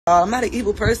I'm not an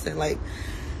evil person. Like,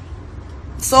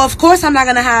 so of course I'm not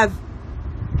gonna have,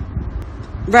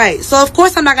 right, so of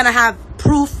course I'm not gonna have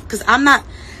proof, because I'm not,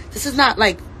 this is not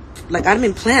like I didn't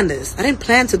even plan this. I didn't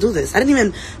plan to do this. I didn't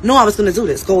even know I was gonna do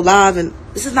this, go live, and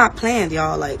this is not planned,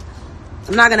 y'all. Like,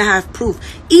 I'm not gonna have proof.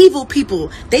 Evil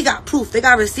people, they got proof, they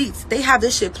got receipts, they have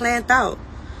this shit planned out.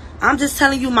 I'm just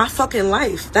telling you my fucking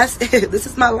life. That's it. This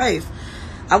is my life.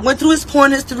 I went through his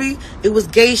porn history. It was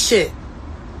gay shit.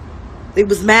 It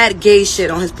was mad gay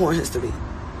shit on his porn history.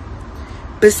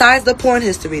 Besides the porn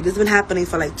history, this has been happening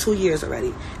for like 2 years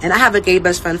already. And I have a gay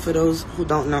best friend, for those who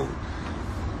don't know.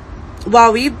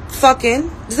 While we fucking,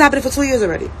 this is happening for 2 years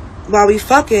already. While we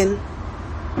fucking,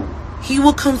 he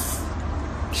will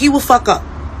fuck up.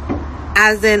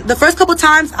 As in, the first couple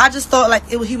times, I just thought like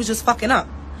he was just fucking up.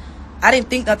 I didn't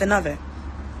think nothing of it.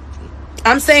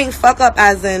 I'm saying fuck up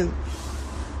as in,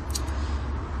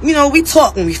 you know, we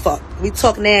talk when we fuck. We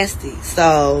talk nasty.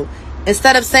 So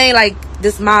instead of saying like,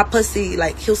 this my pussy,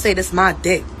 like he'll say this my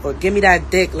dick, or give me that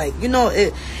dick, like, you know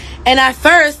it. And at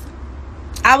first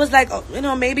I was like, oh, you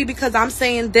know, maybe because I'm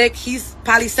saying dick, he's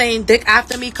probably saying dick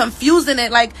after me, confusing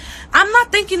it. Like, I'm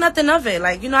not thinking nothing of it.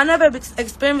 Like, you know, I never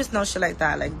experienced no shit like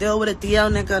that, like deal with a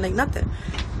DL nigga, like nothing.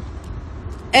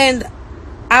 And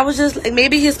I was just like,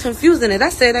 maybe he's confusing it.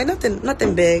 That's it. Like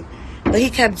nothing big. But he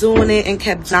kept doing it and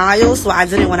kept denial, so I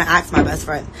didn't want to ask my best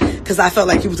friend, because I felt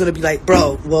like he was gonna be like,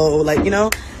 bro, whoa, like, you know.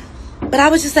 But I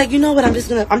was just like, you know what? I'm just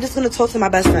gonna talk to my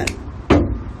best friend.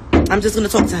 I'm just gonna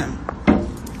talk to him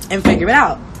and figure it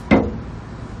out.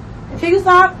 Can you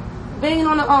stop banging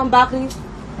on the balcony?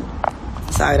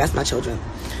 Sorry, that's my children.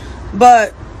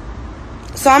 But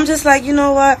so I'm just like, you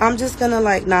know what? I'm just gonna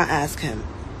like not ask him.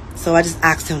 So I just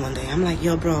asked him one day. I'm like,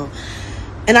 yo, bro.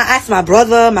 And I asked my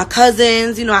brother, my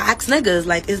cousins, you know, I asked niggas,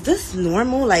 like, is this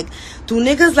normal? Like, do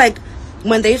niggas, like,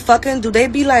 when they fucking, do they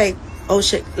be like, oh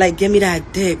shit, like, give me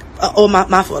that dick? Oh, my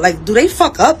fault. Like, do they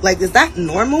fuck up? Like, is that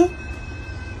normal?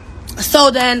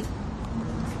 So then,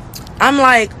 I'm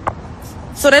like,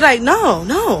 so they're like,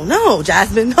 no,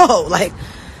 Jasmine, no. Like,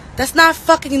 that's not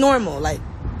fucking normal. Like,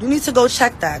 you need to go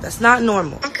check that. That's not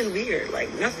normal. Fucking weird,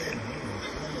 like, nothing.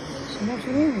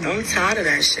 I'm tired of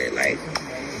that shit, like.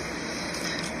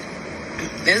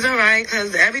 It's alright,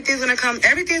 because everything's gonna come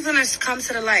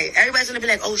to the light. Everybody's gonna be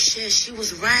like, oh shit, she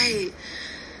was right.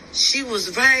 She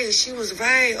was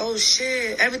right. Oh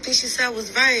shit, everything she said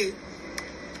was right.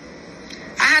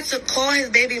 I had to call his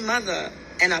baby mother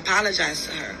and apologize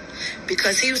to her,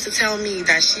 because he used to tell me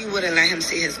that she wouldn't let him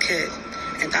see his kid.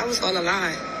 And that was all a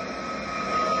lie.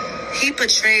 He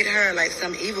portrayed her like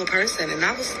some evil person, and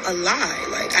that was a lie.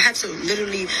 Like, I had to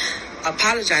literally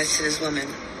apologize to this woman.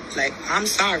 Like, I'm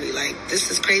sorry. Like,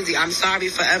 this is crazy. I'm sorry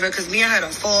forever, because me and her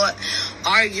done fought,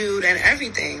 argued, and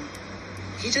everything.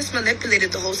 He just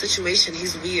manipulated the whole situation.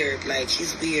 He's weird. Like,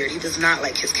 he's weird. He does not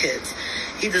like his kids.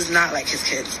 He does not like his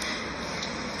kids.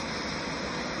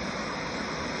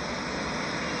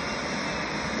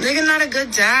 Nigga not a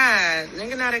good dad.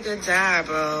 Nigga not a good dad,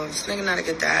 bro. This nigga not a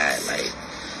good dad. Like,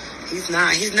 he's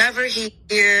not. He's never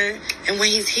here. And when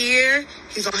he's here,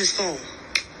 he's on his phone.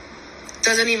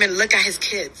 Doesn't even look at his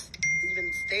kids.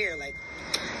 Even stare. Like,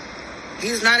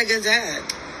 he's not a good dad.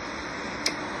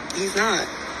 He's not.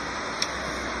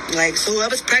 Like, so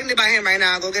whoever's pregnant by him right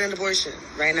now, go get an abortion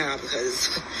right now,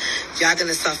 because y'all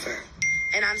gonna suffer.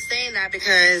 And I'm saying that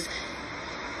because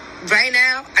right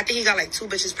now, I think he got like 2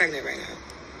 bitches pregnant right now.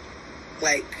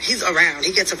 Like, he's around.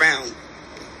 He gets around.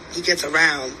 He gets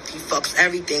around. He fucks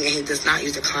everything, and he does not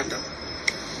use a condom.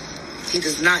 He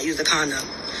does not use a condom.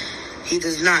 He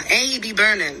does not. And he be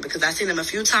burning, because I've seen him a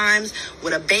few times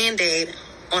with a Band-Aid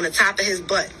on the top of his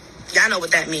butt. Y'all know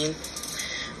what that means.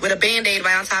 With a Band-Aid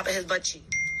right on top of his butt cheek.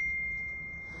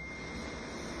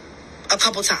 A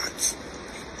couple times.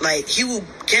 Like, he will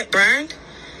get burned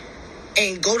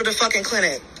and go to the fucking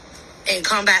clinic and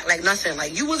come back like nothing.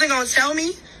 Like, you wasn't gonna tell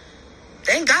me?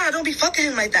 Thank God I don't be fucking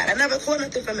him like that. I never caught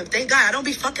nothing from him. Thank God I don't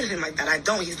be fucking him like that. I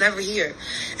don't. He's never here.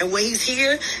 And when he's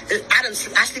here, I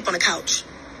sleep on the couch.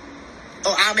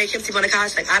 Or I'll make him sleep on the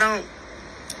couch. Like, I don't.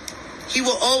 He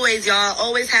will always, y'all,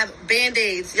 always have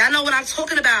Band-Aids. Y'all know what I'm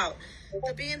talking about.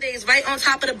 The Band-Aids right on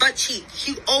top of the butt cheek.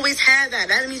 He always has that.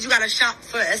 That means you got a shot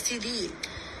for STD.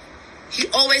 He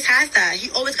always has that. He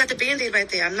always got the Band-Aid right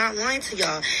there. I'm not lying to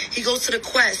y'all. He goes to the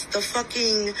Quest, the fuck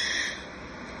is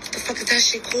that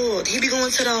shit called? He be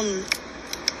going to them.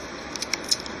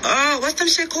 Oh, what's them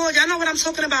shit called? Y'all know what I'm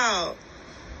talking about.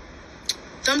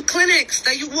 Them clinics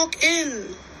that you walk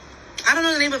in. I don't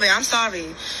know the name of it. I'm sorry.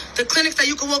 The clinics that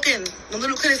you can walk in. The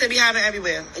little clinics they be having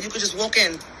everywhere. And you could just walk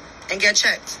in and get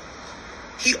checked.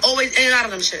 He always in and out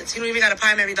of them shits. He don't even got a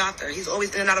primary doctor. He's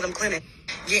always in and out of them clinics.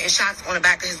 getting shots on the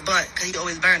back of his butt because he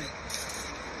always burning.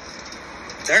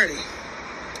 Dirty.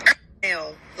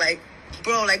 Male. Like,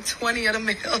 bro, like 20 of the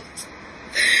males.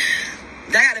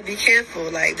 I gotta be careful.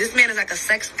 Like, this man is like a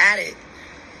sex addict.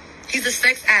 He's a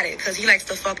sex addict because he likes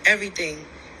to fuck everything.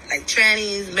 Like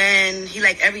trannies, men, he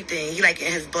like everything. He like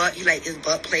getting his butt. He like his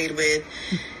butt played with.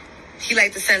 He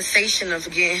like the sensation of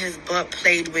getting his butt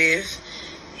played with.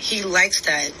 He likes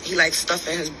that. He likes stuff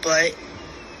in his butt.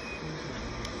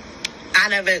 I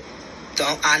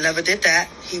never did that.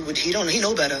 He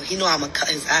know better. He know I'ma cut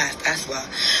his ass. That's why.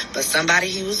 But somebody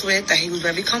he was with that he was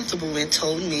very comfortable with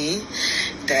told me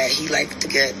that he liked to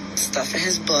get stuff in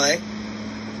his butt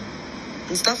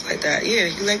and stuff like that. Yeah,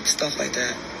 he liked stuff like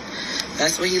that.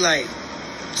 That's what he liked.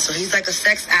 So he's like a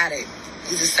sex addict.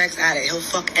 He's a sex addict. He'll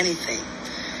fuck anything.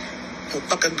 He'll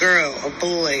fuck a girl, a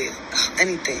boy,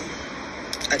 anything.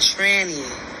 A tranny.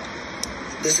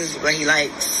 This is what he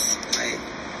likes. Like,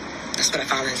 that's what I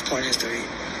found in his porn history.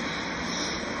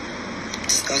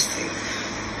 Disgusting.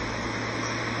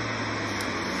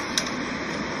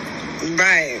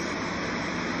 Right.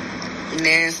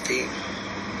 Nasty.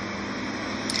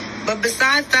 But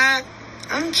besides that,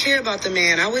 I don't care about the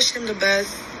man. I wish him the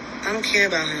best. I don't care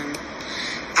about him.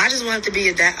 I just want him to be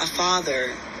a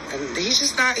father. And he's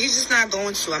just not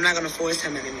going to. I'm not going to force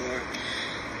him anymore.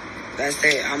 That's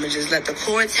it. I'm going to just let the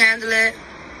courts handle it.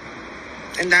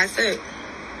 And that's it.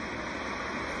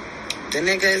 The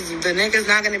nigga's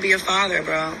not going to be a father,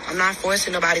 bro. I'm not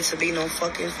forcing nobody to be no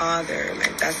fucking father.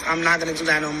 Like, I'm not going to do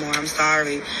that no more. I'm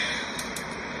sorry. You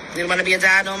don't want to be a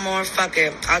dad no more? Fuck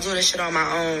it. I'll do this shit on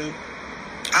my own.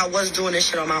 I was doing this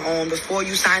shit on my own before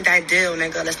you signed that deal,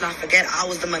 nigga. Let's not forget I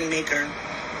was the money maker.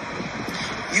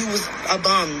 You was a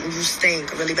bum. You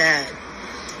stink really bad.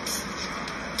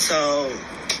 So,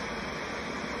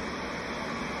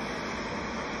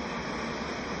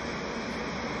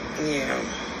 yeah.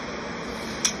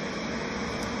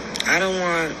 I don't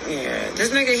want, this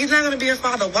nigga, he's not going to be a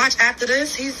father. Watch after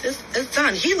this. It's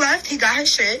done. He left. He got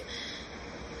his shit.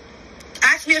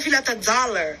 Ask me if he left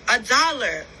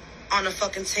 $1 on the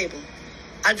fucking table.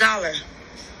 $1.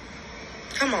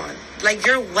 Come on. Like,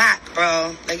 you're whack,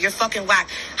 bro. Like, you're fucking whack.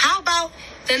 How about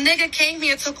the nigga came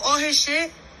here, took all his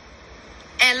shit,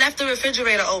 and left the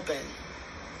refrigerator open?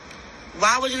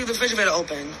 Why would you leave the refrigerator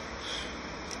open?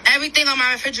 Everything on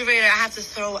my refrigerator I have to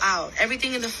throw out.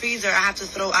 Everything in the freezer I have to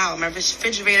throw out. My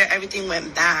refrigerator, everything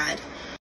went bad.